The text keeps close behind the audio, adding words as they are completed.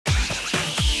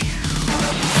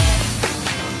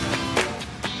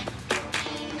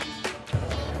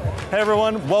Hey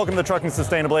everyone, welcome to Trucking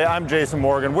Sustainably. I'm Jason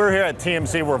Morgan. We're here at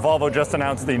TMC where Volvo just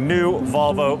announced the new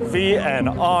Volvo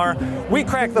VNR. We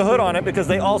cracked the hood on it because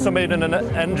they also made an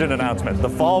engine announcement. The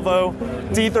Volvo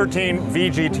D13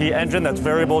 VGT engine, that's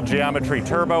variable geometry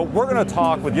turbo. We're going to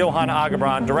talk with Johan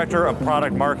Agebrand, Director of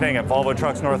Product Marketing at Volvo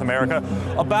Trucks North America,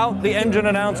 about the engine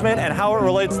announcement and how it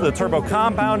relates to the turbo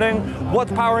compounding,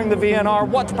 what's powering the VNR,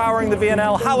 what's powering the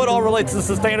VNL, how it all relates to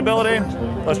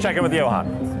sustainability. Let's check in with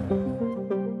Johan.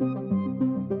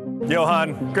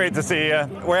 Johan, great to see you.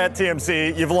 We're at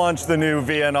TMC. You've launched the new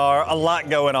VNR. A lot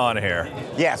going on here.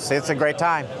 Yes, it's a great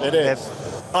time. It is.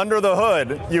 Under the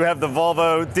hood, you have the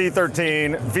Volvo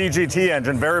D13 VGT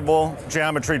engine, variable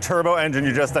geometry turbo engine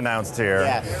you just announced here.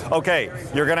 Yes. Okay,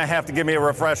 you're going to have to give me a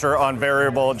refresher on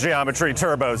variable geometry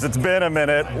turbos. It's been a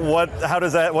minute. What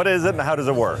is it and how does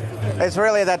it work? It's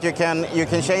really that you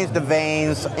can change the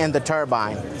vanes in the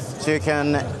turbine. So you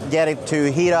can get it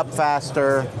to heat up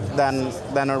faster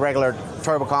than a regular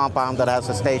turbo compound that has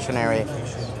a stationary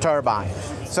turbine.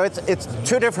 So it's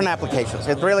two different applications.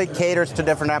 It really caters to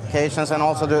different applications, and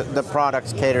also the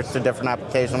products caters to different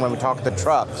applications when we talk to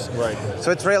trucks. Right.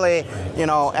 So it's really,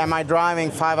 am I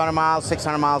driving 500 miles,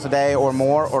 600 miles a day or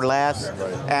more or less?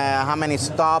 Right. How many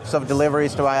stops of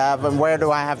deliveries do I have, and where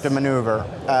do I have to maneuver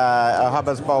a hub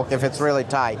and spoke if it's really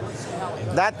tight?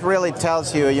 That really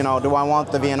tells you, do I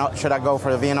want the VNR, should I go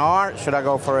for the VNR, should I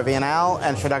go for a VNL,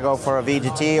 and should I go for a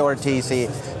VGT or a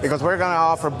TC? Because we're going to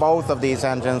offer both of these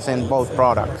engines in both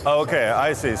products. Okay,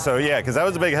 I see. So yeah, because that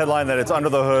was a big headline that it's under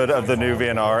the hood of the new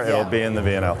VNR, it'll be in the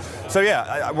VNL. So yeah,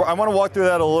 I want to walk through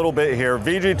that a little bit here.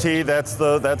 VGT, that's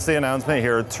the announcement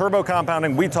here. Turbo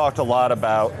compounding, we talked a lot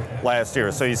about last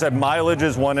year. So you said mileage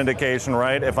is one indication,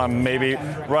 right? If I'm maybe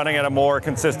running at a more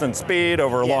consistent speed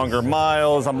over longer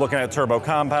miles, I'm looking at turbo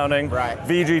compounding. Right.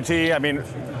 VGT, I mean,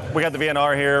 we got the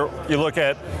VNR here. You look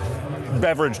at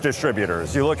beverage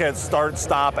distributors. You look at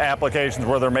start-stop applications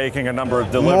where they're making a number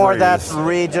of deliveries. More that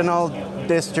regional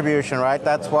distribution, right?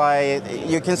 That's why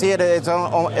you can see it's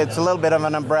a little bit of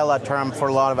an umbrella term for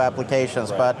a lot of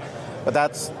applications, but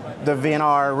that's the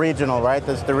VNR regional, right?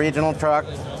 That's the regional truck,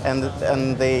 and the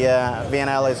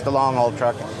VNL is the long-haul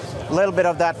truck. A little bit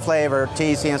of that flavor,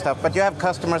 TC and stuff, but you have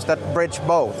customers that bridge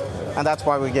both. And that's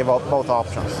why we give both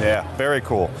options. Yeah, very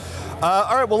cool.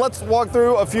 All right, well, let's walk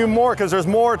through a few more, because there's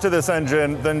more to this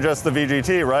engine than just the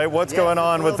VGT, right? What's going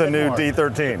on with the new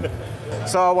D13?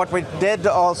 So what we did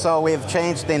also, we've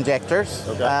changed the injectors.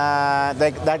 Okay.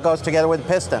 That goes together with the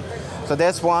piston. So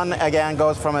this one, again,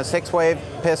 goes from a 6-wave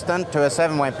piston to a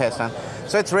 7-wave piston.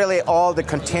 So it's really all the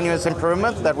continuous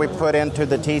improvement that we put into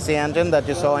the TC engine that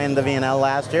you saw in the VNL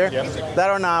last year, that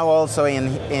are now also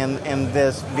in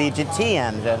this VGT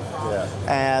engine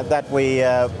that we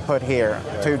put here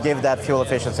to give that fuel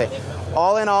efficiency.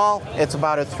 All in all, it's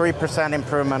about a 3%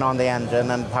 improvement on the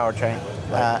engine and powertrain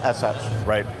as such.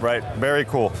 Right. Very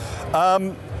cool.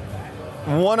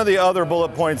 One of the other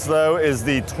bullet points, though, is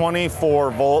the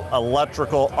 24-volt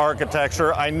electrical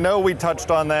architecture. I know we touched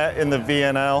on that in the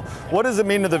VNL. What does it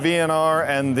mean to the VNR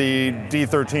and the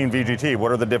D13 VGT?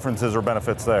 What are the differences or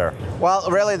benefits there? Well,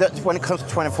 really, when it comes to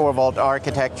 24-volt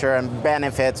architecture and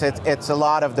benefits, it's a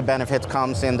lot of the benefits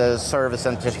comes in the service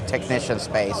and technician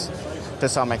space to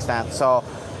some extent. So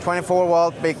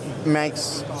 24-volt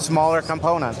makes smaller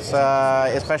components,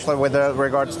 especially with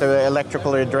regards to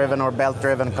electrically driven or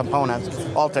belt-driven components,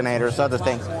 alternators, other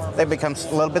things. They become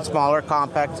a little bit smaller,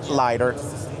 compact, lighter,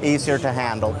 easier to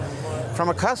handle. From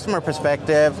a customer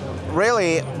perspective,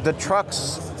 really the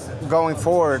trucks going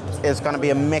forward is going to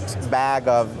be a mixed bag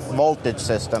of voltage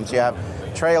systems. You have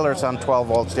trailers on 12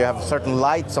 volts, you have certain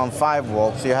lights on 5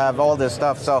 volts, you have all this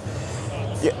stuff. So,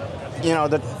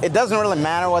 it doesn't really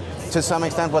matter to some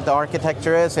extent what the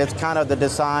architecture is. It's kind of the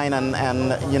design and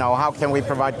how can we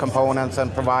provide components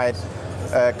and provide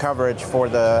coverage for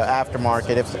the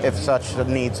aftermarket if such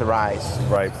needs arise.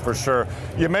 Right, for sure.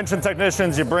 You mentioned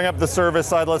technicians, you bring up the service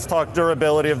side. Let's talk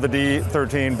durability of the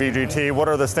D13 VGT. What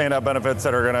are the standout benefits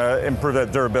that are going to improve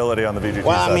that durability on the VGT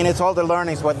side? I mean, it's all the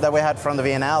learnings that we had from the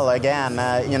VNL. Again,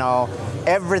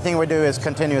 everything we do is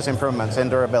continuous improvements in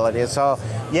durability. So,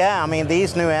 yeah, I mean,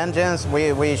 these new engines,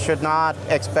 we should not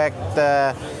expect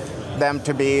them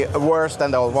to be worse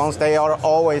than the old ones. They are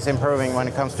always improving when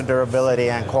it comes to durability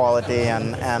and quality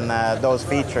and those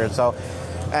features. So,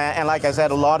 and like I said,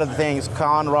 a lot of the things,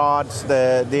 con rods,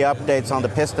 the updates on the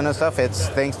piston and stuff, it's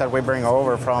things that we bring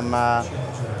over from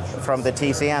the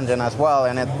TC engine as well,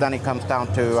 and then it comes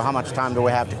down to how much time do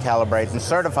we have to calibrate and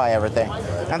certify everything.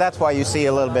 And that's why you see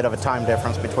a little bit of a time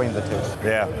difference between the two.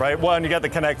 Yeah, right. Well, and you got the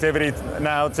connectivity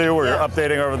now too, where you're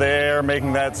updating over the air,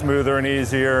 making that smoother and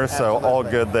easier, so all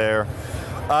good there.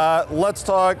 Let's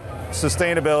talk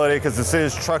sustainability, because this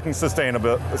is trucking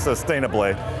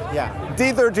sustainably. Yeah.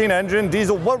 D13 engine,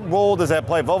 diesel, what role does that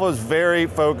play? Volvo is very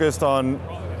focused on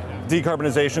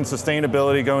decarbonization,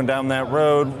 sustainability, going down that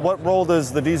road. What role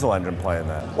does the diesel engine play in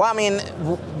that? Well, I mean,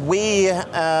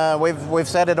 we've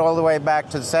said it all the way back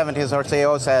to the 70s. Our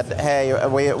CEO said, hey,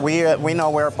 we know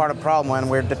we're a part of the problem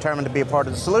and we're determined to be a part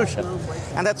of the solution.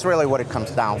 And that's really what it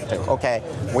comes down to. Okay,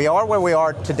 we are where we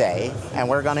are today and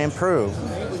we're going to improve.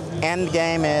 End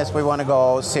game is we want to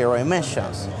go zero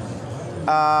emissions.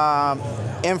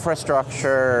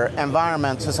 Infrastructure,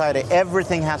 environment, society,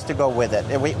 everything has to go with it.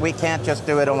 We can't just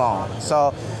do it alone.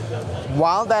 So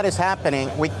while that is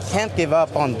happening, we can't give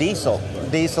up on diesel.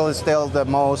 Diesel is still the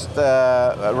most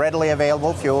readily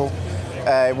available fuel.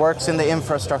 It works in the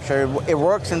infrastructure. It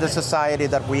works in the society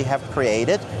that we have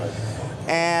created.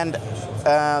 And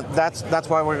that's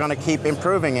why we're going to keep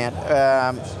improving it.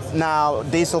 Now,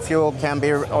 diesel fuel can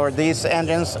be, or these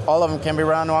engines, all of them can be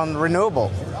run on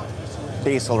renewable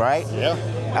diesel, right?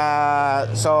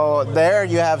 Yeah. So there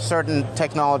you have certain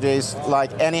technologies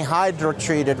like any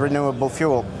hydro-treated renewable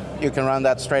fuel. You can run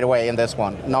that straight away in this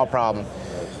one, no problem.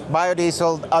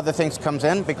 Biodiesel, other things comes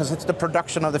in because it's the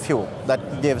production of the fuel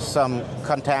that gives some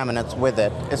contaminants with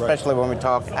it, especially when we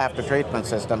talk after treatment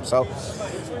systems. So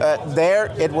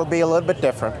there it will be a little bit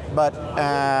different, but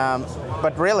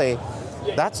really,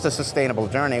 that's the sustainable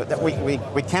journey.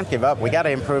 We can't give up. We got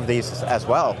to improve these as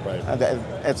well. Right.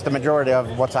 It's the majority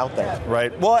of what's out there.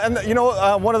 Right. Well, and you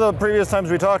know, one of the previous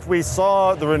times we talked, we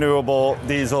saw the renewable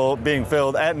diesel being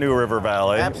filled at New River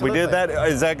Valley. Absolutely. We did that.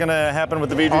 Is that going to happen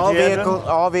with the VGT engine?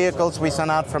 All vehicles we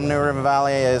send out from New River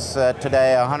Valley is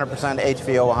today 100%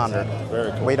 HVO 100.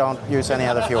 Very cool. We don't use any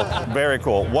other fuel. Very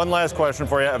cool. One last question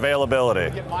for you: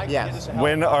 availability. Yes.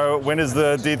 When is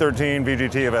the D13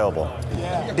 VGT available?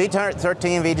 D13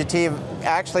 VGT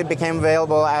actually became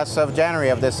available as of January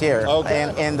of this year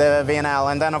in the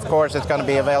VNL, and then of course it's going to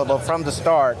be available from the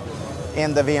start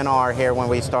in the VNR here when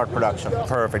we start production.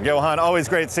 Perfect. Johan, always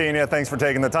great seeing you. Thanks for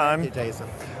taking the time. Thank you, Jason.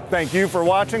 Thank you for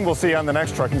watching. We'll see you on the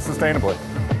next Trucking Sustainably.